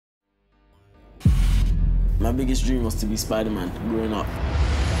My biggest dream was to be Spider-Man growing up.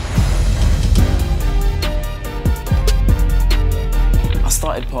 I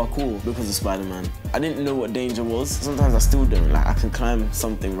started parkour because of Spider-Man. I didn't know what danger was. Sometimes I still don't. Like, I can climb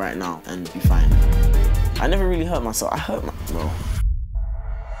something right now and be fine. I never really hurt myself. I hurt well.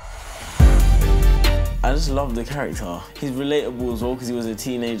 I just love the character. He's relatable as well because he was a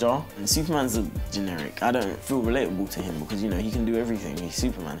teenager. And Superman's a generic. I don't feel relatable to him because, you know, he can do everything. He's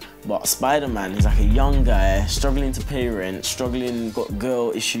Superman. But Spider-Man, he's like a young guy, struggling to pay rent, struggling, got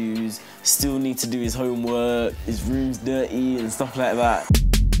girl issues, still need to do his homework, his room's dirty and stuff like that.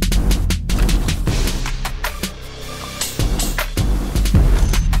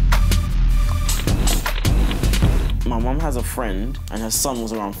 My mum has a friend and her son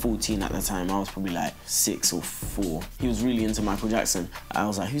was around 14 at the time. I was probably like 6 or 4. He was really into Michael Jackson. I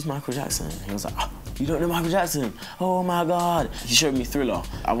was like, who's Michael Jackson? He was like, oh, you don't know Michael Jackson? Oh my God. He showed me Thriller.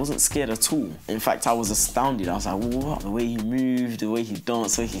 I wasn't scared at all. In fact, I was astounded. I was like, what? The way he moved, the way he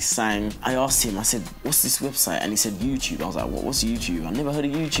danced, the way he sang. I asked him, I said, what's this website? And he said, YouTube. I was like, what's YouTube? I never heard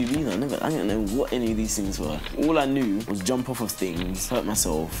of YouTube either. I didn't know what any of these things were. All I knew was jump off of things, hurt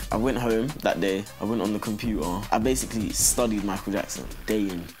myself. I went home that day. I went on the computer. I basically studied Michael Jackson day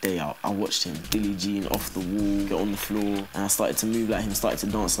in, day out. I watched him, Billie Jean, Off the Wall, get on the floor, and I started to move like him, started to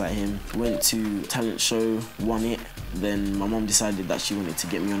dance like him. Went to talent show, won it. Then my mum decided that she wanted to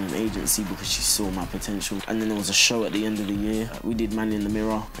get me on an agency because she saw my potential. And then there was a show at the end of the year. We did Man in the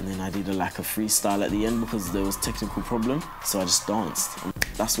Mirror, and then I did a freestyle at the end because there was a technical problem. So I just danced. And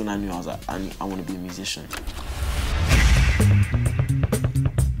that's when I knew I was like, I want to be a musician.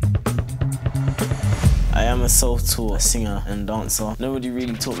 I am a self-taught singer and dancer. Nobody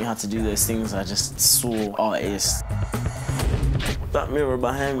really taught me how to do those things. I just saw artists. That mirror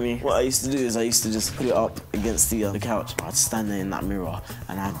behind me, what I used to do is I used to just put it up against the couch. I'd stand there in that mirror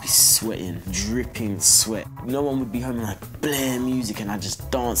and I'd be sweating, dripping sweat. No one would be home and I'd blare music and I'd just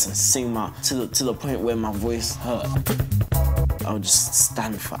dance and sing to the point where my voice hurt. I would just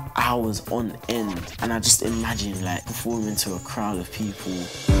stand for hours on end and I just imagine like performing to a crowd of people.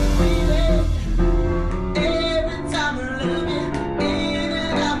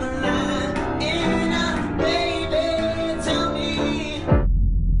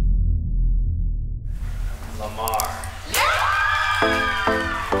 Lamar.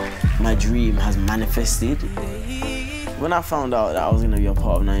 My dream has manifested. When I found out that I was going to be a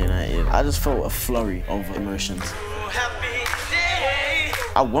part of 1998, I just felt a flurry of emotions.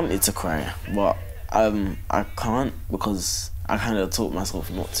 I wanted to cry, but I can't because I kind of taught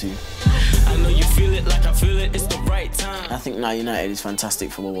myself not to. I know you feel it like I feel it, it's the right time. I think now United is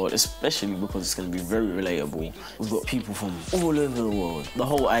fantastic for the world, especially because it's going to be very relatable. We've got people from all over the world. The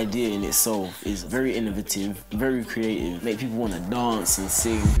whole idea in itself is very innovative, very creative, make people want to dance and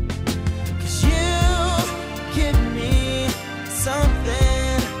sing. 'Cause you give me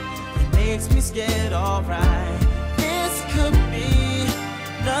something that makes me scared, alright. This could be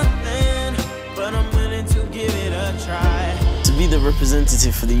nothing, but I'm willing to give it a try. To be the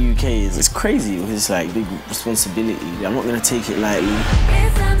representative for the UK it's crazy. It's like big responsibility. I'm not going to take it lightly.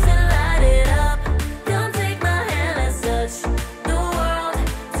 It's time to light it up. Don't take my hand, let's touch the world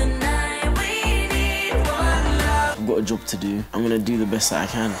tonight. We need one love. I've got a job to do. I'm going to do the best that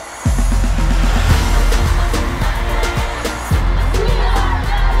I can.